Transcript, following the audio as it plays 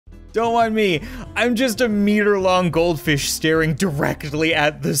Don't mind me. I'm just a meter-long goldfish staring directly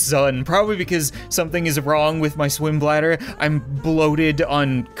at the sun. Probably because something is wrong with my swim bladder. I'm bloated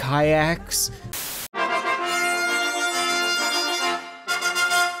on kayaks.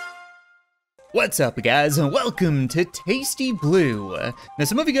 What's up, guys, and welcome to Tasty Blue. Now,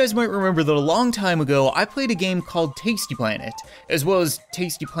 some of you guys might remember that a long time ago, I played a game called Tasty Planet, as well as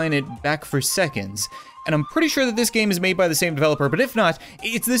Tasty Planet Back for Seconds. And I'm pretty sure that this game is made by the same developer, but if not,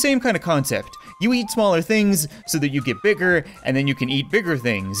 it's the same kind of concept. You eat smaller things so that you get bigger, and then you can eat bigger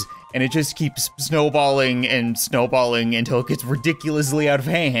things. And it just keeps snowballing and snowballing until it gets ridiculously out of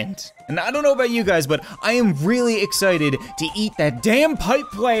hand. And I don't know about you guys, but I am really excited to eat that damn pipe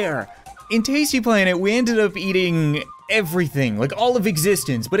player! In Tasty Planet, we ended up eating everything, like all of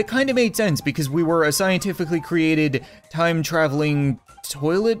existence, but it kind of made sense because we were a scientifically created time-traveling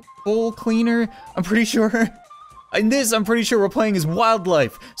toilet bowl cleaner, I'm pretty sure. In this, I'm pretty sure we're playing as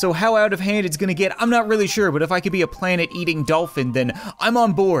wildlife, so how out of hand it's gonna get, I'm not really sure, but if I could be a planet-eating dolphin, then I'm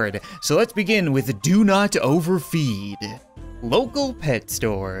on board. So let's begin with Do Not Overfeed. Local pet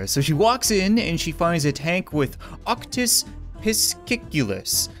store. So she walks in and she finds a tank with Octus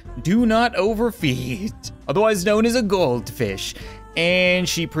pisciculus. Do not overfeed, otherwise known as a goldfish. And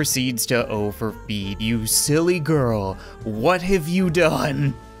she proceeds to overfeed. You silly girl, what have you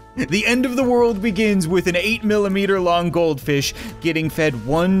done? The end of the world begins with an 8mm long goldfish getting fed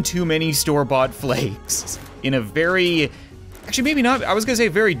one too many store-bought flakes. In a very, actually maybe not, I was gonna say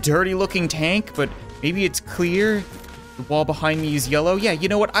very dirty looking tank, but maybe it's clear. The wall behind me is yellow. Yeah, you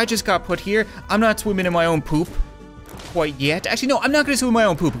know what, I just got put here. I'm not swimming in my own poop quite yet. Actually, no, I'm not gonna swim in my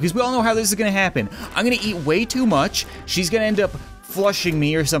own poop because we all know how this is gonna happen. I'm gonna eat way too much. She's gonna end up flushing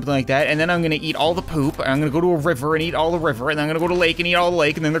me or something like that, and then I'm gonna eat all the poop, and I'm gonna go to a river and eat all the river, and then I'm gonna go to a lake and eat all the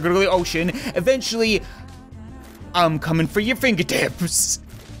lake, and then they're gonna go to the ocean. Eventually, I'm coming for your fingertips.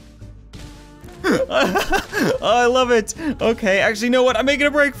 Oh, I love it. Okay, actually, you know what? I'm making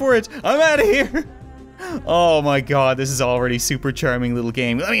a break for it. I'm out of here. Oh my god, this is already super charming little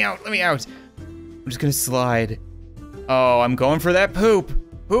game. Let me out, let me out. I'm just gonna slide. Oh, I'm going for that poop.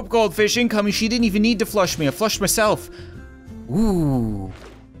 Poop goldfish incoming. She didn't even need to flush me. I flushed myself. Ooh.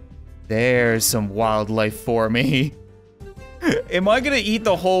 There's some wildlife for me. Am I gonna eat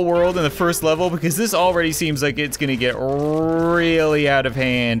the whole world in the first level? Because this already seems like it's gonna get really out of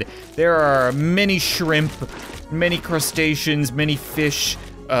hand. There are many shrimp, many crustaceans, many fish.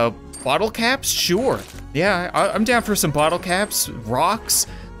 Bottle caps? Sure. Yeah, I'm down for some bottle caps, rocks.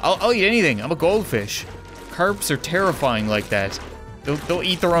 I'll eat anything. I'm a goldfish. Carps are terrifying like that. They'll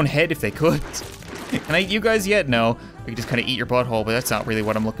eat their own head if they could. Can I eat you guys yet? No. I can just kind of eat your butthole, but that's not really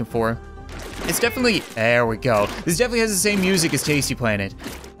what I'm looking for. It's definitely, there we go. This definitely has the same music as Tasty Planet.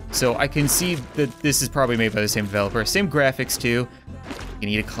 So I can see that this is probably made by the same developer. Same graphics too. You can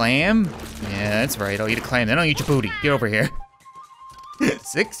eat a clam? Yeah, that's right, I'll eat a clam, then I'll eat your booty. Get over here.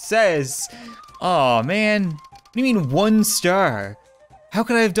 Success. Aw, man. What do you mean 1 star? How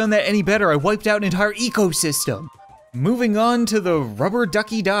could I have done that any better? I wiped out an entire ecosystem. Moving on to the rubber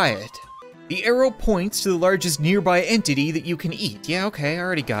ducky diet. The arrow points to the largest nearby entity that you can eat. Yeah, okay, I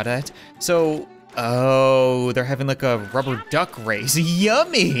already got it. So, oh, they're having like a rubber duck race.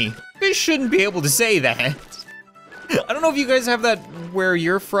 Yummy! Fish shouldn't be able to say that. I don't know if you guys have that where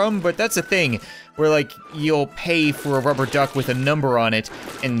you're from, but that's a thing. Where like, you'll pay for a rubber duck with a number on it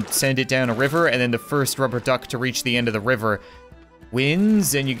and send it down a river, and then the first rubber duck to reach the end of the river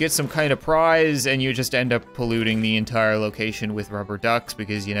wins, and you get some kind of prize, and you just end up polluting the entire location with rubber ducks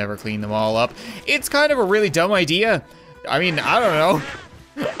because you never clean them all up. It's kind of a really dumb idea. I mean, I don't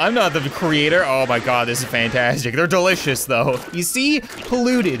know. I'm not the creator. Oh my god, this is fantastic. They're delicious though. You see?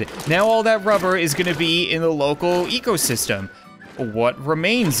 Polluted. Now all that rubber is gonna be in the local ecosystem. What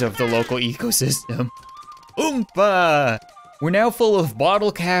remains of the local ecosystem? Oompa! We're now full of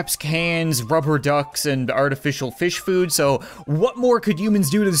bottle caps, cans, rubber ducks, and artificial fish food, so what more could humans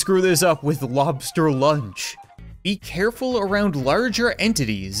do to screw this up with lobster lunch? Be careful around larger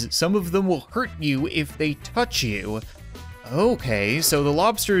entities. Some of them will hurt you if they touch you. Okay, so the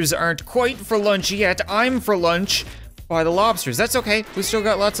lobsters aren't quite for lunch yet. I'm for lunch by the lobsters. That's okay. We still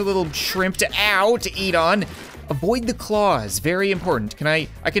got lots of little shrimp to eat on. Avoid the claws, very important. I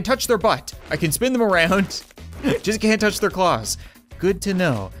can touch their butt. I can spin them around. Just can't touch their claws. Good to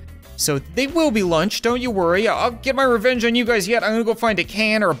know. So they will be lunch, don't you worry. I'll get my revenge on you guys yet. I'm gonna go find a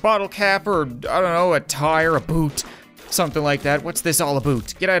can or a bottle cap or, I don't know, a tie or a boot. Something like that. What's this all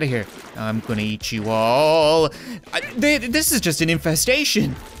about? Get out of here. I'm gonna eat you all. This is just an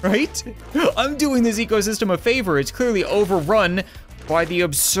infestation, right? I'm doing this ecosystem a favor. It's clearly overrun by the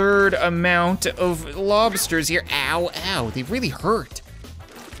absurd amount of lobsters here. Ow, ow, they really hurt.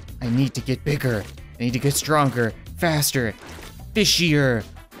 I need to get bigger. I need to get stronger, faster, fishier.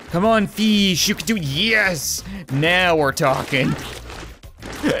 Come on, fish, you can do it. Yes! Now we're talking.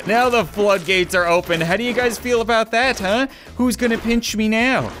 Now the floodgates are open. How do you guys feel about that, huh? Who's gonna pinch me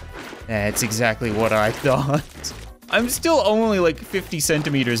now? That's exactly what I thought. I'm still only like 50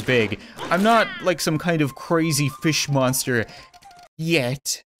 centimeters big. I'm not like some kind of crazy fish monster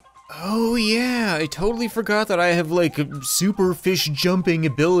yet. Oh yeah, I totally forgot that I have like super fish jumping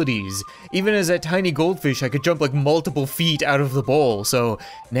abilities. Even as a tiny goldfish, I could jump like multiple feet out of the bowl. So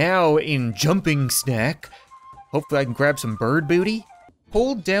now in jumping snack, hopefully I can grab some bird booty.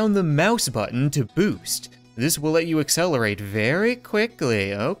 Hold down the mouse button to boost. This will let you accelerate very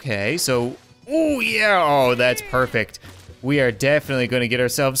quickly. Okay, so, oh yeah, oh that's perfect. We are definitely gonna get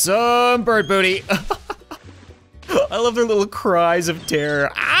ourselves some bird booty. I love their little cries of terror.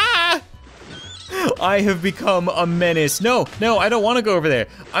 Ah! I have become a menace. No, I don't want to go over there.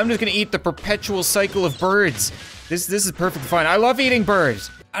 I'm just gonna eat the perpetual cycle of birds. This is perfectly fine. I love eating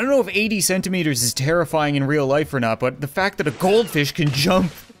birds. I don't know if 80 centimeters is terrifying in real life or not, but the fact that a goldfish can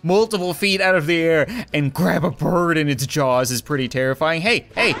jump multiple feet out of the air and grab a bird in its jaws is pretty terrifying.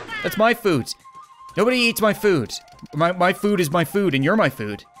 Hey, that's my food. Nobody eats my food. My food is my food and you're my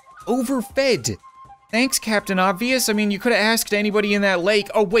food. Overfed. Thanks, Captain Obvious. I mean, you could have asked anybody in that lake.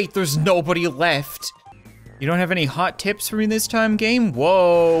 Oh wait, there's nobody left. You don't have any hot tips for me this time, game?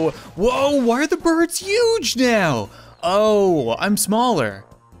 Whoa, why are the birds huge now? Oh, I'm smaller.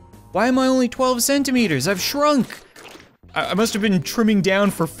 Why am I only 12 centimeters? I've shrunk. I must have been trimming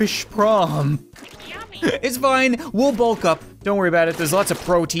down for fish prom. It's fine, we'll bulk up. Don't worry about it, there's lots of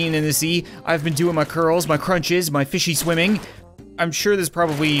protein in the sea. I've been doing my curls, my crunches, my fishy swimming. I'm sure there's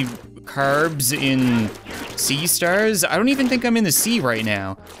probably carbs in sea stars. I don't even think I'm in the sea right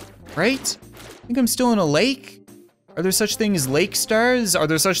now, right? I think I'm still in a lake. Are there such things as lake stars? Are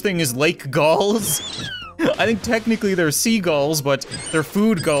there such things as lake gulls? I think technically they're seagulls, but they're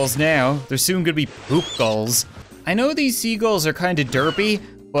food gulls now. They're soon gonna be poop gulls. I know these seagulls are kind of derpy,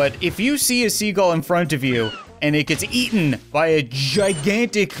 but if you see a seagull in front of you and it gets eaten by a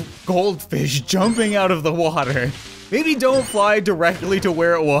gigantic goldfish jumping out of the water, maybe don't fly directly to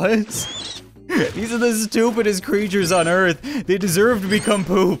where it was. These are the stupidest creatures on Earth. They deserve to become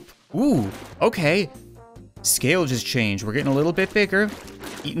poop. Ooh, okay. Scale just changed. We're getting a little bit bigger.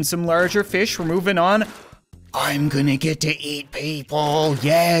 Eating some larger fish, we're moving on. I'm gonna get to eat people.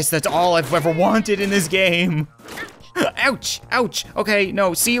 Yes, that's all I've ever wanted in this game. Ouch, ouch. Okay,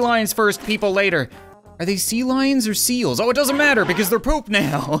 no, sea lions first, people later. Are they sea lions or seals? Oh, it doesn't matter because they're poop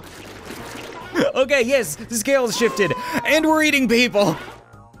now. Okay, yes, the scale has shifted and we're eating people.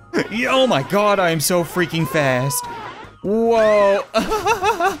 Oh my God, I am so freaking fast. Whoa.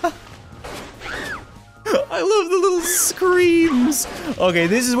 I love the little screams. Okay,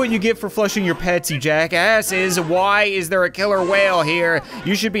 this is what you get for flushing your pets, you jackasses. Why is there a killer whale here?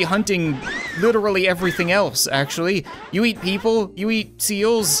 You should be hunting literally everything else, actually. You eat people, you eat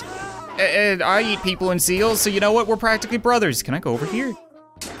seals, and I eat people and seals, so you know what? We're practically brothers. Can I go over here?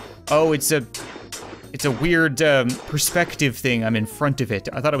 Oh, it's a weird perspective thing. I'm in front of it.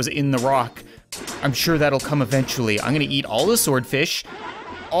 I thought I was in the rock. I'm sure that'll come eventually. I'm gonna eat all the swordfish,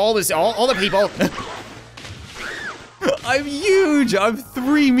 all the people. I'm huge, I'm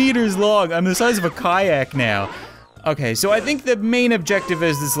 3 meters long. I'm the size of a kayak now. Okay, so I think the main objective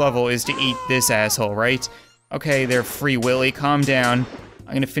of this level is to eat this asshole, right? Okay, there, Free Willy, calm down.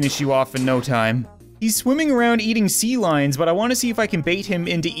 I'm gonna finish you off in no time. He's swimming around eating sea lions, but I wanna see if I can bait him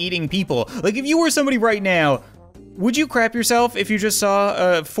into eating people. Like, if you were somebody right now, would you crap yourself if you just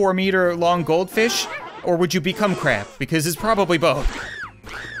saw a 4 meter long goldfish? Or would you become crap? Because it's probably both.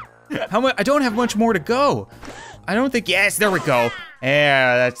 How much? I don't have much more to go. I don't think, yes, there we go.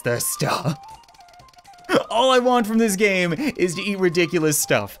 Yeah, that's the stuff. All I want from this game is to eat ridiculous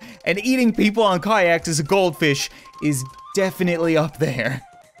stuff. And eating people on kayaks as a goldfish is definitely up there.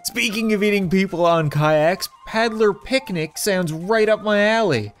 Speaking of eating people on kayaks, Paddler Picnic sounds right up my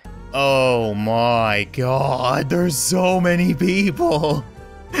alley. Oh my God, there's so many people.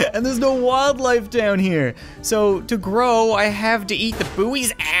 And there's no wildlife down here. So to grow, I have to eat the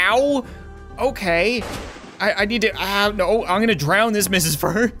buoys. Ow! Okay. I need to, no, I'm gonna drown this Mrs.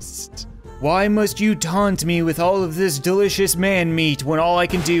 First. Why must you taunt me with all of this delicious man meat when all I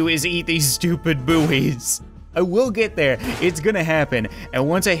can do is eat these stupid buoys? I will get there, it's gonna happen. And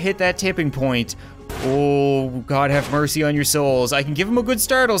once I hit that tipping point, oh, God have mercy on your souls. I can give them a good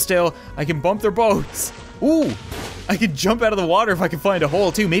startle still. I can bump their boats. Ooh, I can jump out of the water if I can find a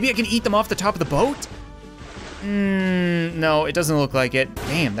hole too. Maybe I can eat them off the top of the boat? No, it doesn't look like it.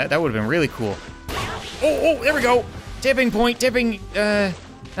 Damn, that would've been really cool. Oh, there we go. Tipping point, tipping,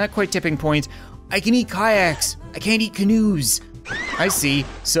 Not quite tipping point. I can eat kayaks. I can't eat canoes. I see.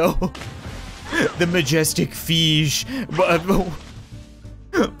 So, the majestic fish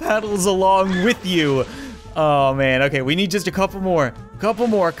paddles along with you. Oh man, okay, we need just a couple more. Couple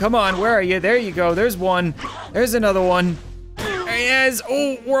more, come on, where are you? There you go, there's one. There's another one. There he is.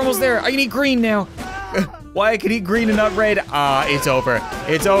 Oh, we're almost there. I can eat green now. Why I can eat green and not red? Ah, it's over.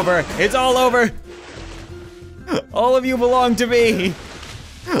 It's over. It's all over. All of you belong to me.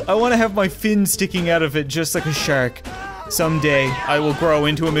 I want to have my fin sticking out of it just like a shark. Someday, I will grow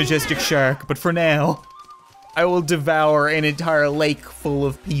into a majestic shark, but for now, I will devour an entire lake full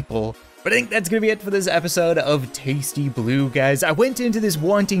of people. But I think that's gonna be it for this episode of Tasty Blue, guys. I went into this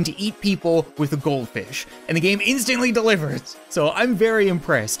wanting to eat people with a goldfish, and the game instantly delivered. So I'm very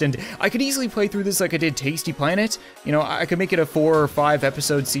impressed, and I could easily play through this like I did Tasty Planet. You know, I could make it a 4 or 5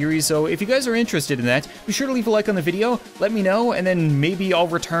 episode series, so if you guys are interested in that, be sure to leave a like on the video, let me know, and then maybe I'll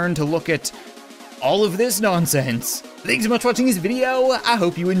return to look at all of this nonsense. Thanks so much for watching this video, I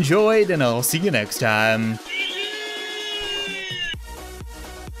hope you enjoyed, and I'll see you next time.